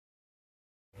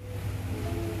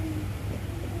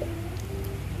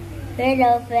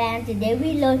Hello friends, today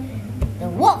we learn the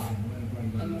wolf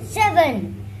and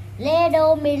 7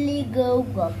 little Millie Go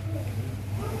Wolf.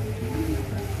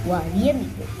 Wow, hear me.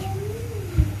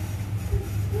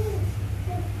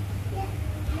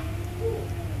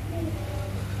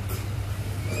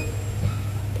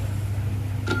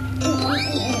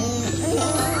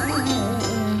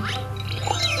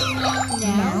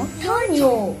 Now turn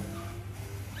your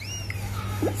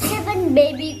 7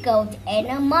 baby goats and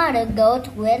a mother goat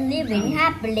were living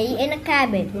happily in a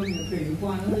cabin.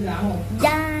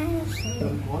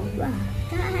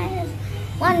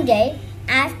 One day,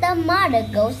 as the mother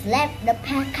goat left the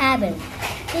cabin,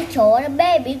 she told the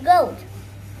baby goat,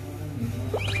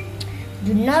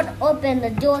 "Do not open the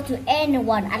door to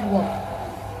anyone at work."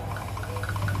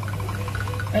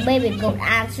 The baby goat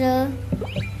answered,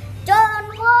 "Don't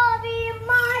worry,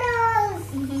 mother."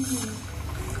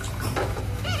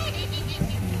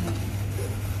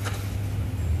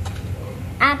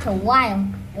 After a while,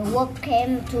 the wolf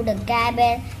came to the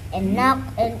cabin and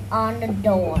knocked on the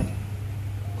door.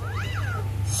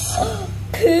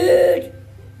 "Kid,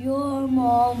 your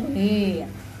mom here.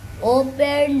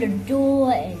 Open the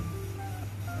door."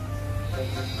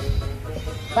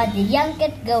 But the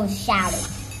youngest girl shouted,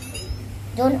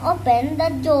 "Don't open the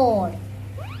door.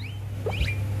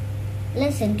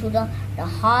 Listen to the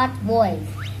hard voice.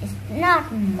 It's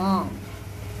not mom."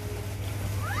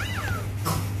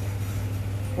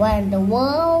 When the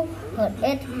wolf heard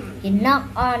it, he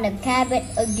knocked on the cabin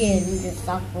again with a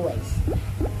soft voice.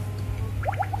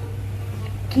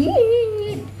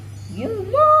 "Kid, your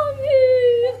mom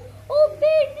here.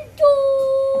 Open the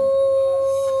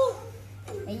door."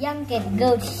 The youngest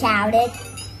girl shouted,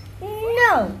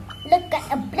 "No, look at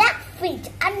the black feet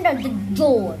under the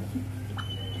door."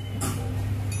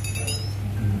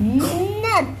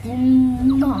 "Not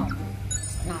mom."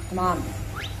 It's not mom.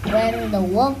 When the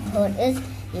wolf heard it,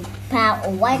 he poured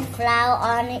a white flour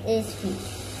on his feet.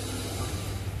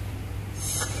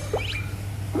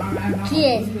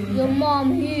 "Kid, your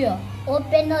mom here.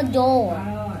 Open the door."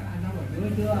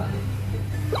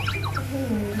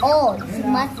 "Oh, this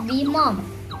must be mom."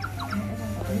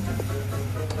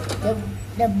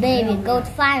 The baby goat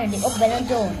finally opened the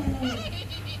door.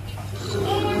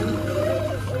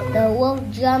 The wolf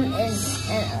jumped in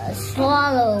and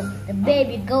swallowed the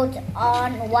baby goat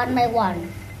on one by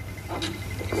one.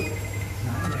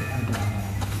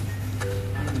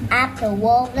 After the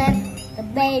wolf left,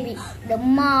 the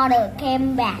mother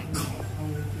came back.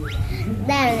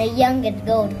 Then the youngest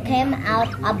goat came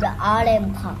out of the olive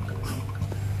car.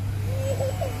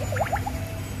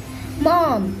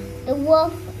 "Mom, the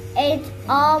wolf ate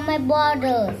all my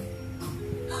brothers."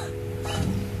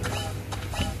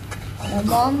 The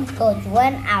mom goat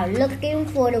went out looking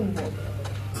for the wolf.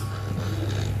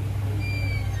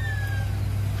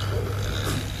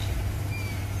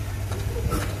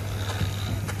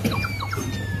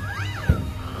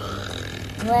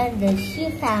 When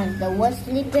she found the wolf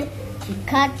sleeping, she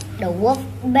cut the wolf's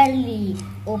belly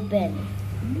open.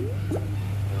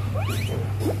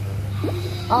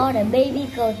 All the baby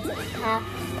goats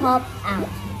popped out.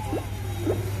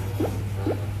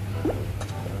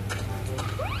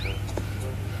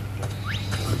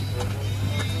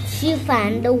 She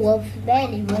found the wolf's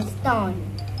belly was torn.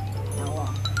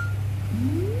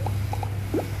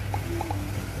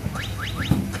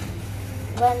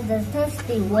 When the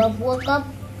thirsty wolf woke up,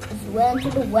 he went to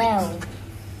the well.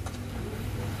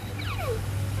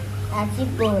 As he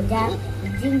poured down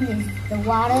the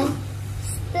water,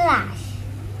 splash!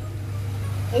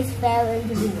 It fell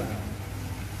into the well.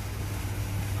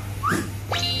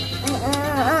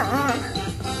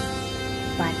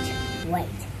 But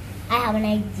wait, I have an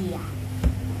idea.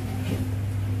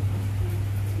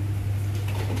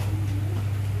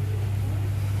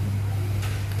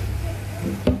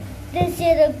 This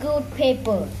is a good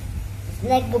paper. It's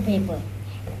Lego paper.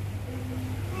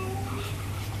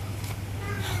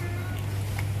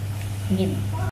 Give me.